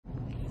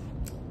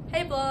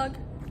Hey vlog.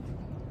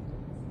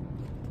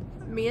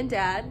 Me and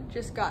Dad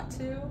just got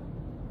to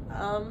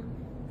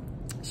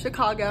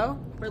Chicago.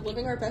 We're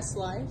living our best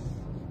life.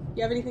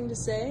 You have anything to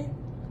say?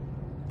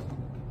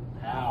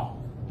 How?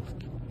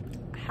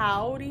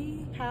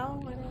 Howdy?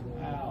 How? I don't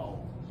know. How?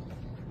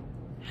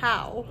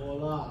 How?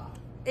 Hola.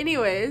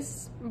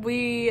 Anyways,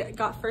 we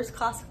got first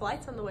class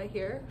flights on the way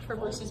here for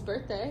Bruce's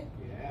birthday.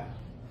 Yeah.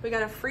 We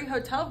got a free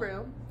hotel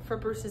room for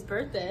Bruce's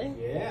birthday.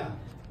 Yeah.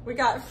 We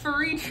got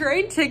free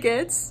train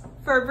tickets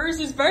for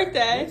Bruce's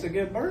birthday. It's a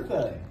good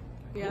birthday.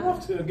 Yeah. We're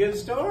off to a good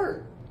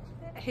start.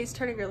 He's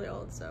turning really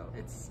old, so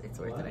it's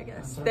worth it, I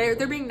guess. Well,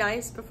 They're being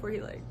nice before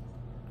he, like,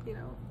 you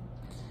know.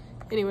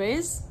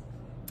 Anyways,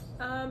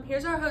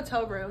 here's our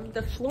hotel room.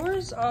 The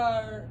floors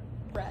are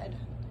red.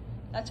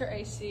 That's our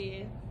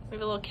AC. We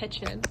have a little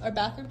kitchen. Our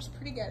bathroom's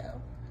pretty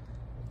ghetto.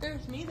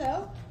 There's me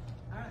though.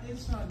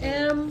 It's not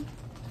good.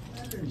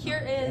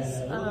 Here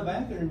is the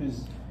bathroom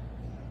is.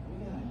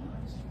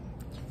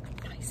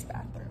 nice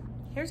bathroom.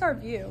 Here's our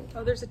view.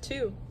 Oh, there's a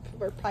tube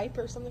or pipe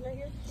or something right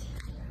here.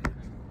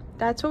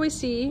 That's what we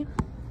see.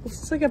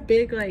 This is like a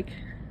big like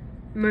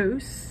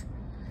moose.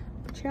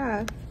 But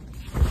yeah,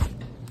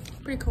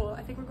 pretty cool.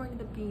 I think we're going to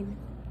the Bean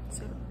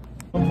soon.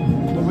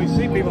 When we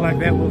see people like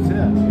that, we'll sit.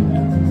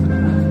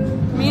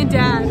 Me and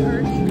Dad are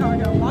in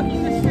Chicago,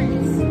 walking the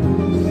streets.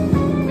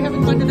 We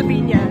haven't gone to the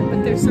Bean yet,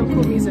 but there's some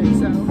cool music,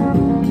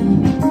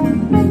 so.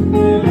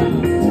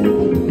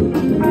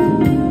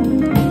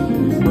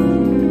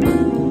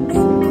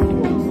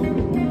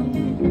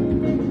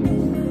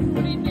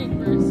 What do you think,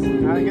 Bruce?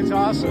 I think it's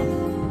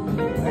awesome.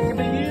 That could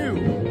be you.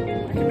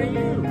 That could be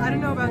you. I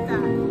don't know about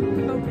that,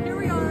 but here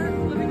we are,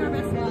 living our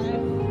best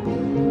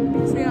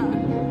life. So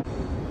yeah.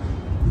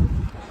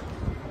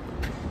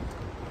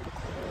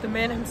 The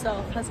man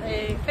himself has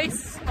a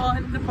face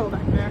on the pole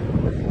back there.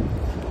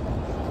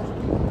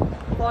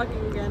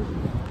 Vlogging again.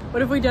 What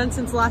have we done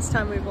since last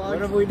time we vlogged?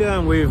 What have we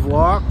done? We've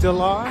walked a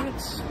lot.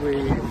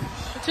 We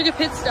took a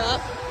pit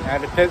stop.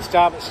 had a pit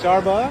stop at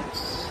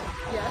Starbucks.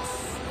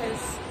 Yes,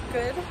 it's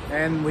good.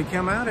 And we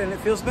come out and it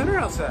feels better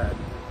outside.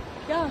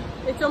 Yeah,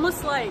 it's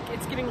almost like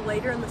it's getting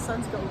later and the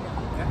sun's going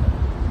down.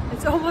 Yeah.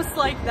 It's almost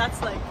like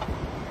that's like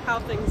how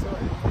things work.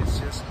 It's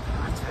just,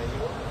 I tell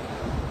you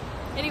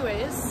what.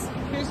 Anyways,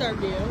 here's our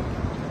view.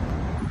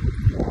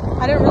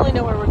 I don't really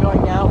know where we're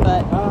going now,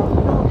 but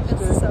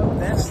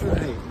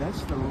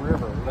that's the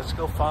river. Let's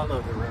go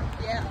follow the river.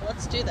 yeah,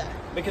 let's do that.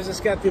 Because it's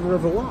got the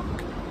river walk.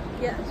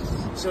 Yes.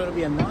 So it'll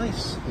be a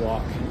nice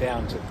walk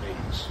down to the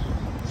beach.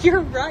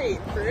 You're right,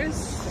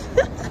 Bruce.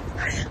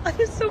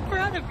 I'm so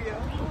proud of you.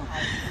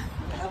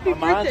 Happy My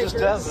mind birthday, just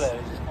Bruce. does that.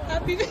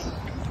 Happy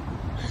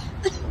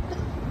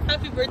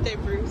Happy birthday,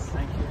 Bruce.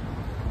 Thank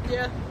you.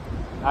 Yeah.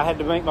 I had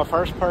to make my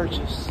first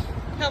purchase.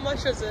 How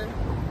much was it?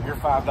 Your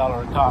 $5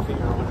 coffee or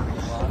whatever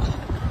you want.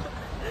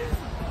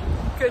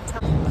 Good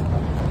time.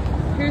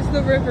 Here's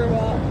the river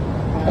walk.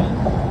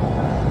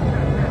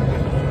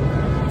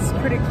 It's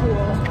pretty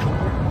cool.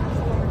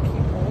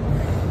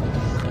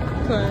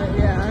 But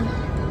yeah.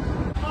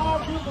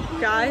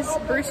 Guys,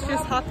 Bruce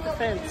just hopped the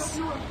fence.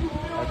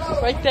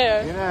 Right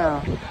there. You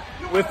know,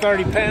 with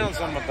 30 pounds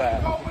on my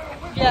back.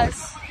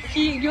 Yes.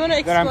 You want to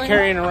explain? That I'm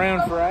carrying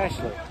around for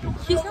Ashley.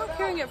 He's not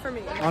carrying it for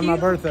me. On my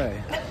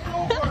birthday.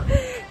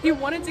 He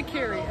wanted to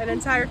carry an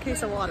entire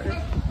case of water.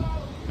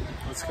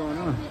 What's going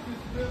on?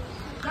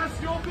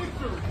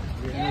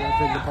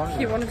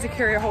 He wanted to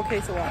carry a whole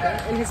case of water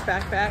in his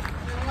backpack.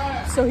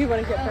 So he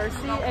wouldn't get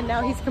thirsty, and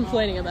now he's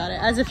complaining about it,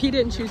 as if he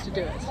didn't choose to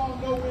do it.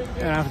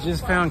 And I've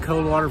just found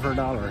cold water for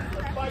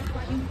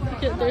 $1.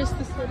 Okay, there's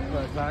the city.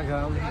 But by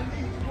golly,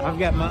 I've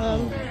got my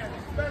own.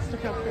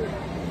 Look how pretty.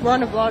 We're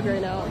on a vlog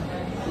right now.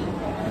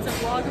 It's a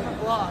vlog of a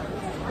vlog.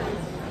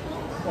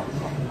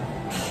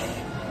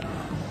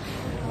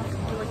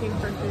 We're looking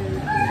for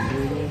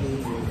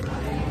food.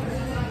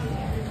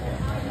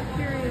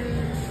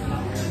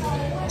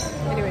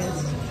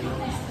 Anyways,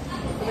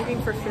 we're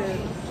looking for food.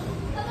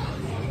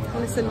 I'm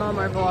gonna send Mom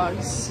our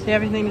vlogs. Do you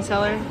have anything to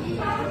tell her?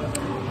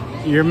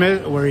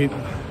 We're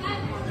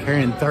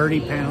carrying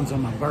 30 pounds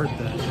on my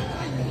birthday.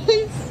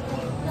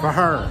 For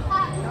her.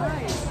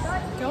 Guys,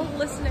 don't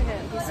listen to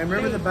him. He's And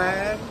remember fake. the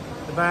bag?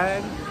 The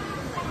bag?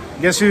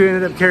 Guess who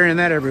ended up carrying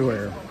that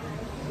everywhere?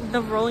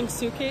 The rolling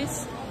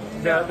suitcase?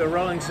 The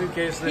rolling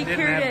suitcase that He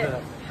didn't carried have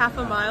it half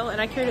a mile, and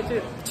I carried it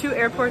to 2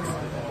 airports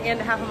and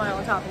a half a mile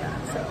on top of that.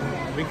 So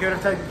We could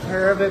have taken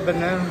care of it, but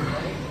no.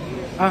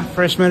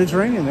 Fresh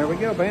Mediterranean. There we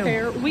go. Bam.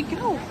 there we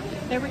go.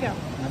 There we go.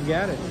 I've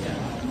got it.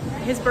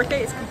 His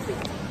birthday is complete.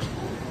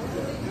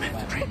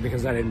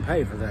 Because I didn't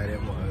pay for that,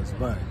 it was.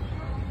 But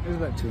it was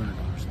about $200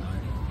 tonight.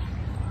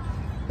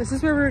 This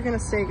is where we're gonna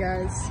stay,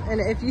 guys.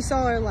 And if you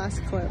saw our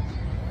last clip,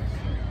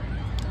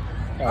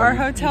 our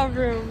hotel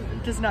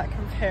room does not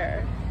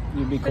compare.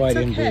 You'd be But quite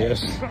it's okay.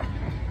 envious.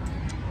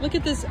 Look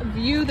at this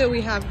view that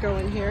we have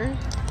going here.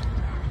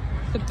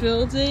 The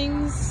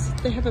buildings,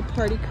 they have a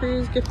party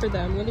cruise. Good for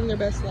them, living their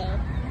best life.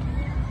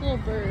 Little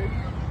bird.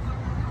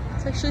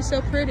 It's actually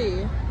so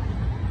pretty.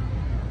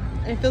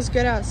 And it feels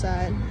good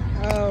outside.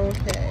 Oh,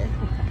 okay.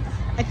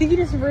 I think you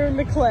just ruined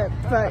the clip,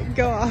 but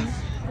go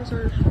off. There's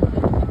our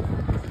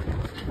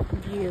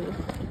view.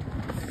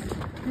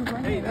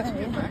 Hey, that's a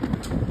good back.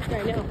 Yeah,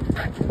 I know.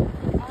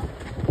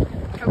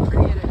 How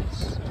pretty it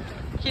is.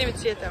 Can't even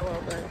see it that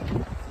well, but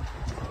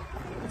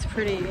it's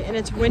pretty. And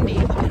it's windy.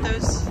 Look at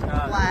those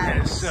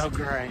flags. It's so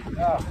great.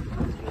 Oh.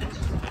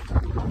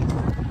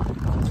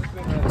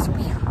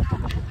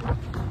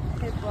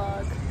 Hey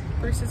vlog.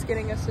 Bruce is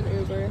getting us an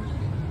Uber.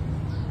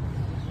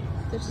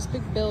 There's this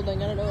big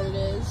building, I don't know what it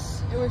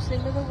is. And we're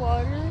sitting by the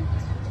water.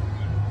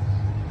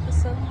 The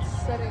sun's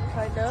setting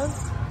kind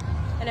of.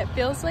 And it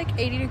feels like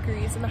 80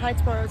 degrees and the high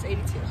tomorrow is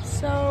 82.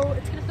 So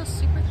it's gonna feel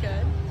super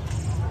good.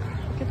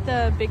 Look at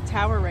the big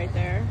tower right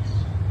there.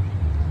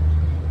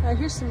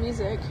 Here's some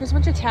music. Here's a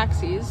bunch of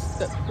taxis,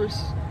 but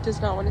Bruce does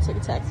not want to take a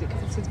taxi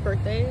because it's his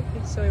birthday,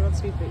 so he wants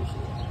to be bougie.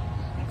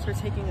 So we're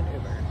taking an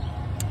Uber.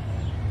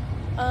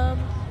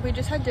 We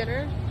just had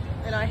dinner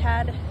and I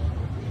had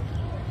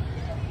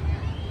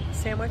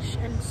sandwich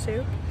and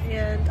soup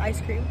and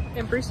ice cream,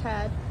 and Bruce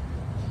had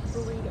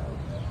burrito.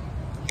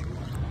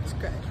 It's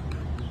good.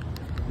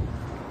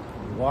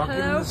 Walking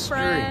Hello, the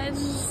friends.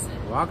 streets.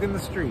 Walking the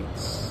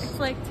streets. It's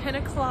like 10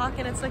 o'clock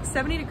and it's like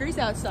 70 degrees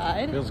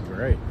outside. Feels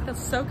great.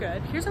 Feels so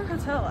good. Here's our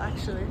hotel,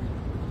 actually.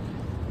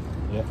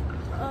 Yep.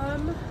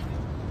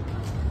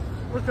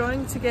 We're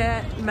going to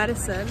get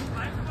medicine.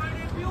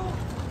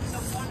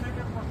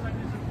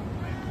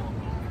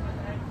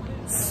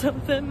 So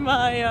then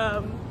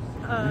my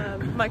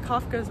my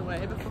cough goes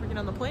away before we get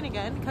on the plane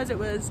again, because it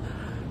was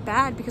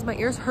bad because my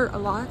ears hurt a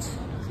lot.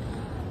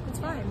 It's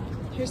fine.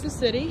 Here's the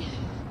city.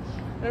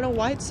 I don't know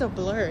why it's so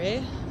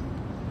blurry.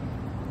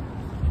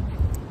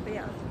 But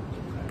yeah,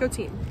 go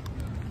team.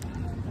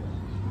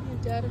 My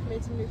dad have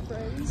made some new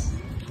friends.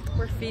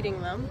 We're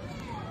feeding them.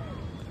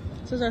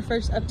 This is our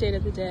first update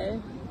of the day.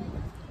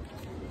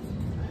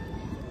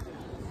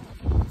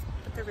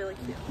 But they're really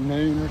cute.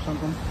 Noon or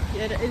something?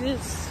 It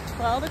is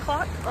 12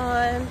 o'clock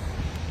on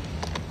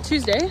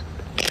Tuesday.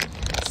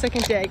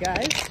 Second day,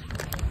 guys.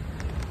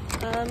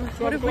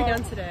 What have we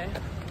done today?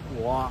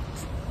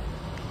 Walked.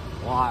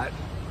 Lot.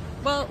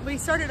 Well, we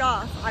started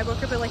off, I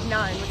woke up at like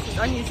 9, which is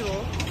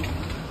unusual.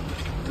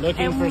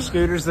 Looking for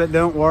scooters that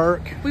don't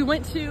work. We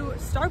went to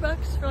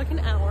Starbucks for like an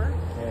hour.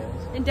 Yes.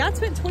 And Dad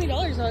spent $20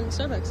 on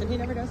Starbucks, and he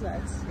never does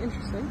that. It's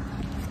interesting.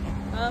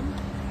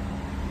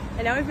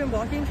 And now we've been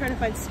walking, trying to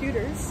find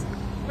scooters.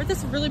 We're at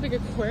this really big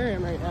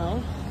aquarium right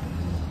now,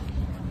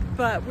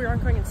 but we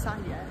aren't going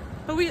inside yet.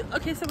 But we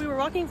were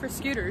walking for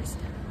scooters,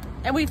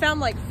 and we found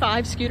like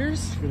 5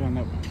 scooters, We don't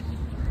know.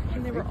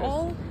 and they were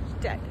all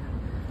dead.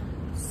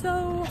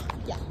 So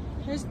yeah,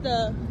 here's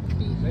the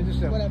They just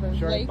have whatever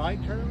short lake.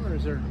 bike term, or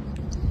is there?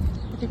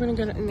 I think we're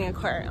gonna go in the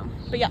aquarium.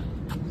 But yeah,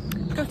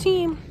 go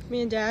team.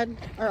 Me and Dad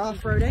are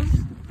off-roading.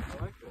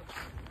 I like this.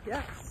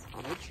 Yes,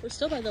 we're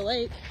still by the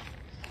lake,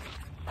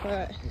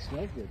 but It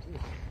smells good too.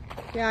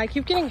 yeah, I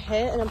keep getting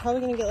hit, and I'm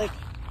probably gonna get like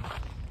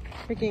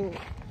freaking,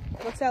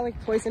 what's that,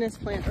 like poisonous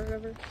plant or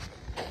whatever.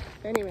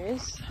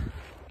 Anyways,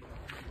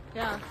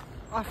 yeah,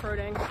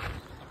 off-roading.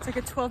 It's like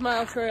a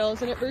 12-mile trail,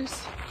 isn't it,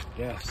 Bruce?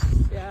 Yes.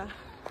 Yeah,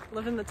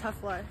 living the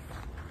tough life.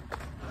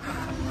 We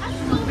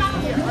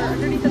are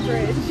underneath the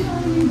bridge.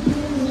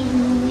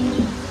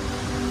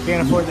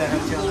 Can't afford that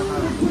hotel.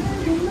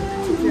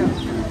 Yeah,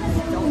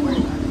 don't worry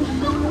about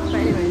it. But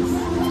anyways,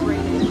 it's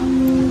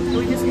raining.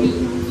 We just ate,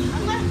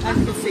 as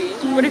you can see.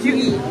 What did you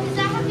eat?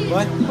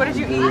 What? What did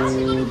you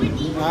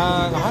eat? A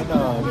hot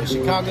dog. A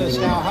Chicago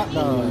style hot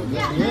dog.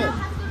 That's good.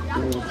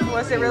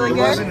 Was it really It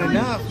good? wasn't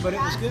enough, but it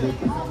was good.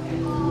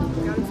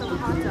 Got himself a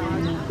hot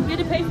dog. We had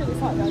to pay for this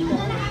hot dog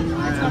though.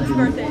 It's on his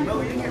birthday.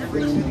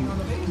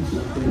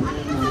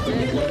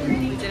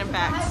 We did in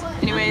fact.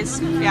 Anyways,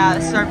 yeah,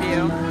 this is our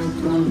view.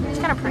 It's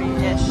kind of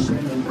pretty-ish.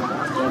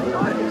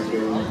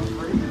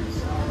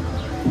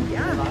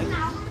 Yeah.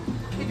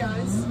 Hey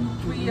guys,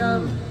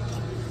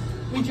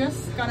 we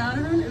just got out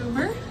of an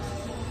Uber.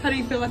 How do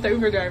you feel about the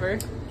Uber driver?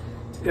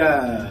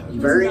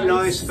 Very nice.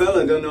 nice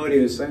fella. Don't know what he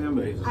was saying,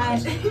 but he's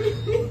nice.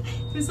 He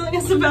was telling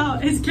us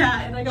about his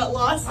cat, and I got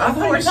lost. I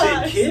thought you said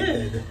times.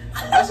 kid.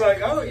 I was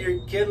like, oh, your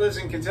kid lives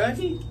in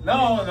Kentucky?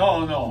 No.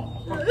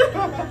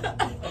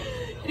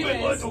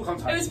 Anyways, it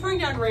was pouring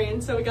down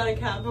rain, so we got a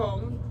cab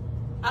home.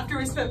 After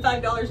we spent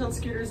 $5 on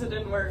scooters, it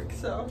didn't work,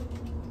 so.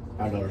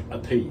 $5 a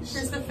piece.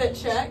 Here's the fit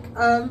check.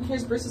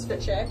 Here's Bruce's fit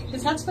check.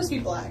 His hat's supposed to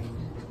be black.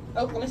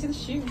 Oh, let me see the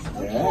shoes.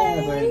 Okay.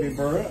 Yeah, baby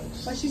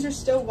Brooks. My shoes are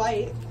still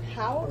white.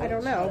 How? I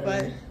don't know,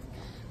 but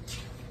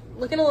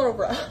looking a little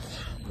rough.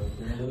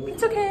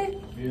 It's okay.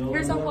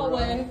 Here's our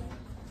hallway.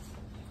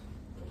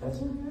 That's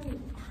okay.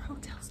 Our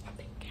hotel's a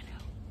big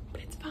ghetto,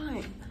 but it's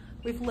fine.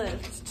 We've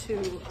lived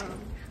to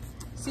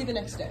see the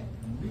next day.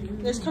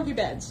 There's comfy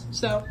beds.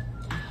 So,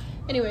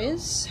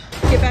 anyways,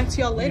 get back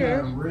to y'all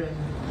later.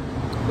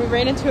 We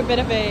ran into a bit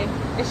of a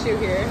issue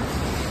here.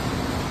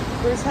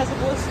 Bruce has a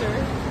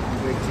blister.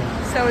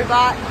 So we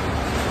bought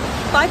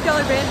 $5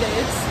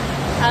 Band-Aids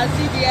at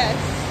CVS.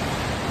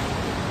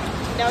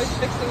 Now he's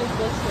fixing his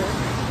blister.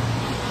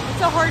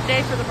 It's a hard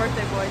day for the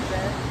birthday boys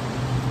there.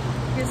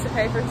 He has to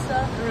pay for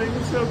stuff. Everything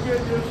was so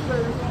good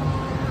yesterday.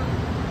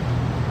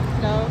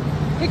 No.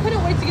 He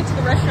couldn't wait to get to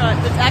the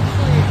restaurant that's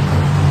actually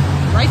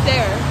right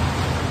there.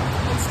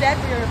 Instead,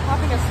 we were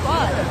popping a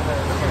squat.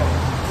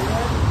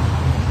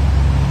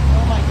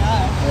 Oh my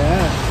god.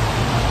 Yeah.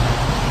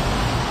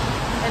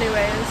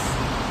 Anyways,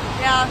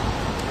 yeah.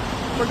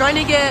 We're going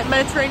to get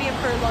Mediterranean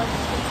for lunch.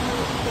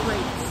 It's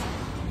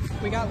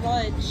great. We got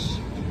lunch.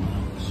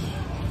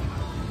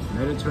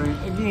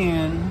 Mediterranean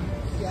again.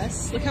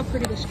 Yes. Look how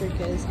pretty this drink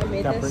is. I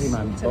made Look how this. pretty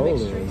my It's a bowl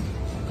mixed is. drink.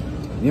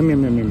 Yum,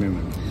 yum, yum, yum,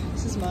 yum.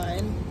 This is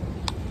mine.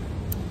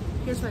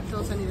 Here's my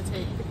pills I need to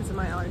take because of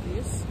my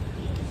allergies.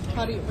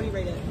 What do you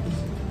rate it?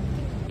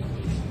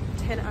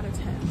 10 out of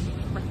 10.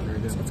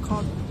 Recommend. It's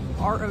called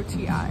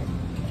ROTI.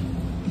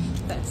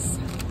 This.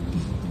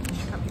 You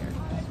should come here.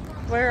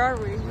 Where are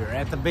we? We're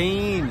at the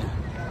Bean.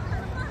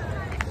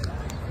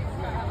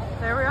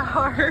 There we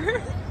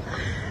are.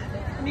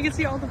 And you can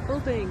see all the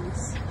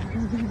buildings.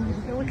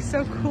 It looks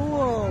so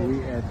cool.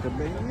 We at the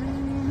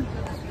Bean.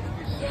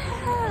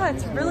 Yeah,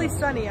 it's really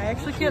sunny. I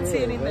actually can't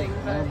see anything.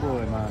 Oh But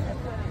boy, my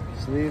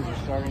sleeves are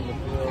starting to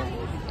feel.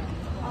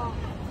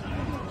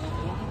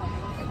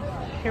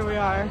 here we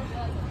are.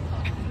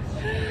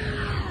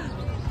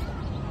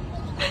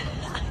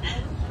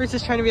 Bruce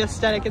is trying to be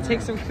aesthetic and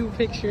take some cool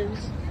pictures.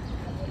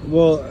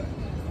 Well,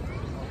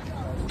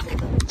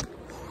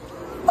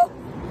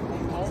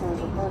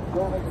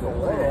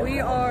 We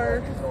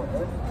are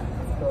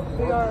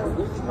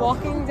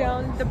walking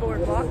down the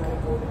boardwalk. You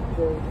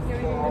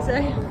have anything to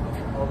say?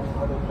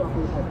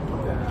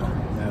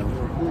 no.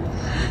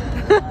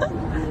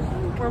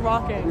 We're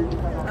walking.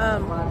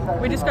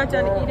 We just got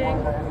done eating.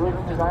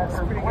 It's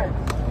pretty good.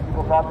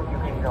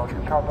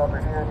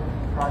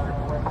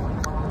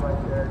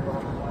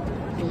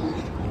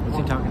 What's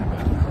he talking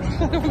about?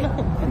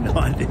 No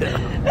idea.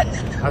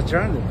 I was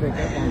trying to pick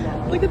up on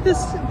that. Look at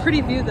this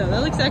pretty view though.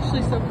 That looks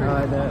actually so pretty. Oh,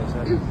 it does.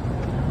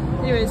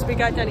 Anyways, we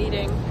got done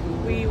eating.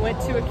 We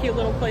went to a cute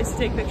little place to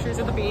take pictures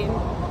of the Bean.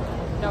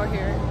 Now we're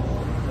here.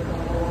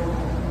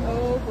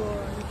 Oh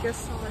boy, we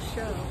just saw a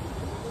show.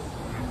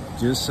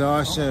 Just saw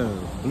a show.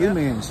 Blue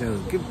Man show.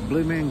 Give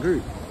Blue Man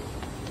Group.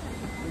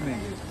 Blue Man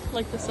Group.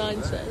 Like the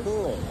sign says.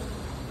 Cool.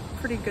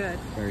 Pretty good.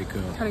 Very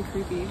cool. Kind of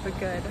creepy, but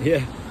good. Yeah.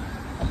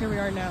 Here we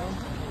are now.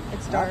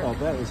 It's I dark. thought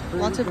that was pretty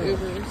Lots of cool.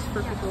 Ubers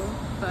for people,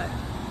 but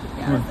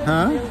yeah.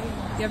 Huh?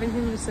 You have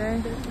anything to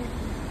say?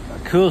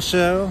 Cool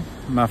show.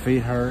 My feet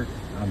hurt.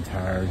 I'm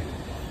tired.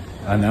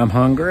 And I'm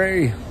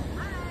hungry.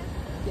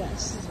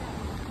 Yes.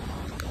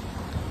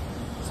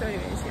 So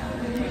anyways,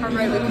 yeah. All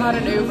right, we caught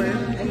an Uber,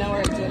 and now we're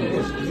at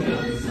dinner.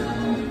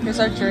 Here's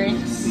our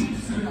drinks.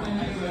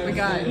 We're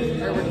getting.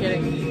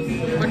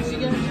 What did you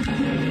get?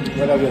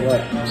 What did I get?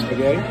 What?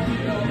 Spaghetti?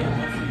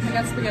 I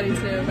got spaghetti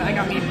too, but I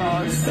got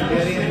meatballs.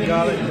 Spaghetti and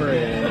garlic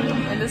bread.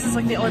 And this is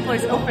like the only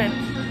place open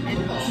in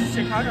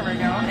Chicago right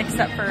now,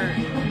 except for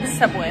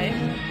Subway.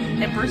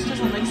 And Bruce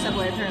doesn't like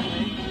Subway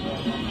apparently.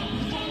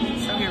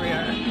 So here we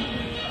are.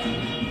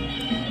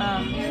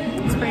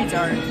 It's pretty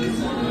dark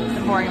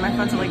and boring. My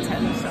phone's at like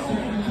 10, so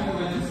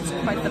it's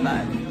quite the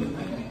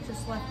vibe.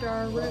 Just left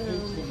our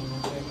room.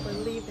 We're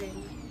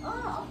leaving.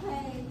 Oh,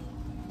 okay.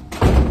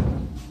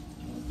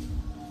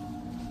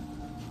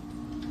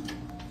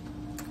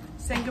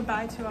 Saying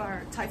goodbye to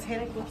our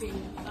Titanic-looking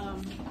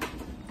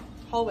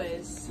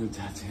hallways The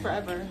Titanic.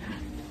 forever.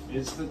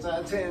 It's the It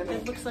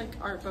Titanic. looks like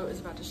our boat is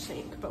about to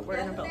sink, but we're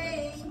in a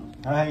building.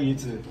 Hi, you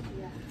too.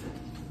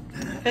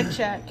 Fit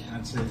check.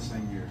 I'd say the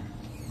same here.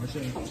 What's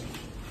it?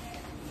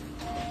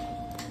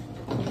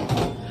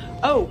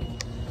 Oh,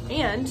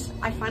 and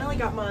I finally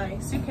got my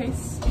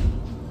suitcase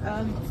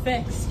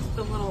fixed,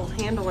 the little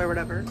handle or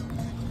whatever,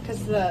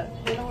 because the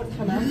handle wouldn't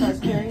come out, so I was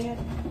carrying it.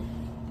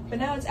 But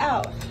now it's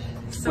out.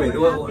 So Wait,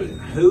 we're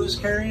happy. who's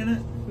carrying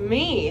it?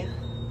 Me.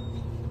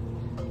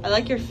 I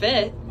like your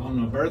fit. On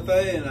my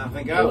birthday, and I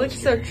think I You was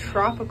look so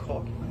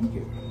tropical. Thank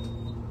you.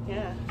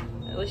 Yeah,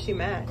 at least you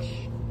match.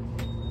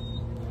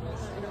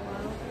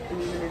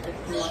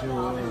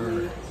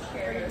 Sure.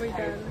 We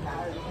done.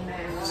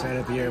 Sat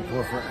at the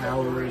airport for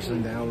hours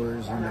and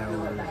hours and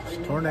hours.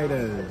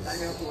 Tornadoes.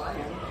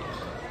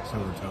 So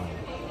we're told.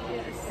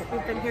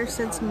 We've been here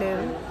since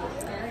noon.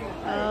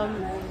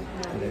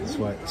 It's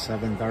what,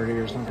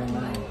 7:30 or something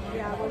now?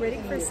 Yeah, we're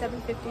waiting for a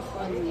 7:50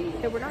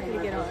 flight that we're not going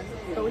to get on,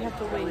 but we have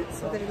to wait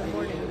so that in the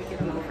morning we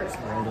get on the first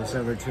flight. Rolled us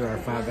over to our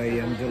 5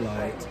 a.m.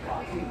 delight.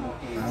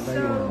 5 So,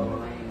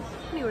 a.m.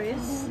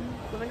 anyways,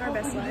 living our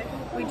best life.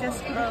 We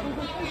just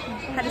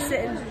had to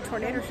sit in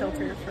tornado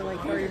shelter for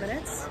like 30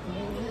 minutes.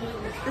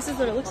 This is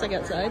what it looks like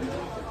outside.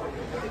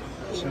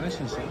 It's nice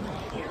and sunny.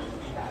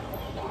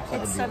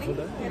 It's sunny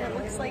and it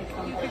looks like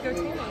you could go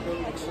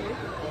tanning, actually.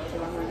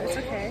 It's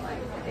okay.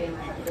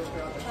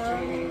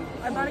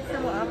 I bought a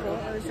caramel apple.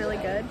 It was really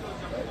good.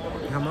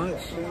 How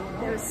much?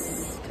 It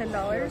was $10.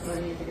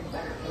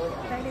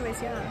 But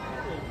anyways, yeah.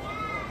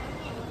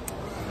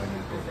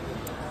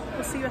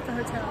 We'll see you at the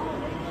hotel.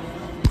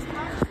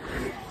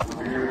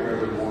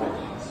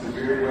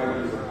 Severe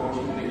weather is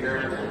approaching the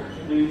area.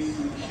 Please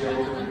seek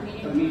shelter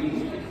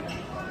immediately.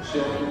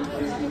 Shelter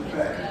is in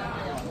effect.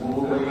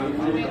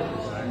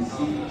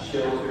 seek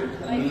shelter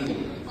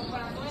immediately.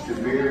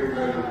 Severe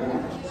weather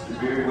warning.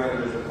 Severe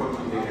weather is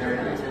approaching the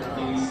area.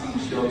 Please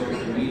seek shelter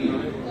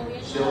immediately.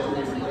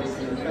 Shelter is placed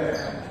in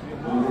effect.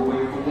 Move away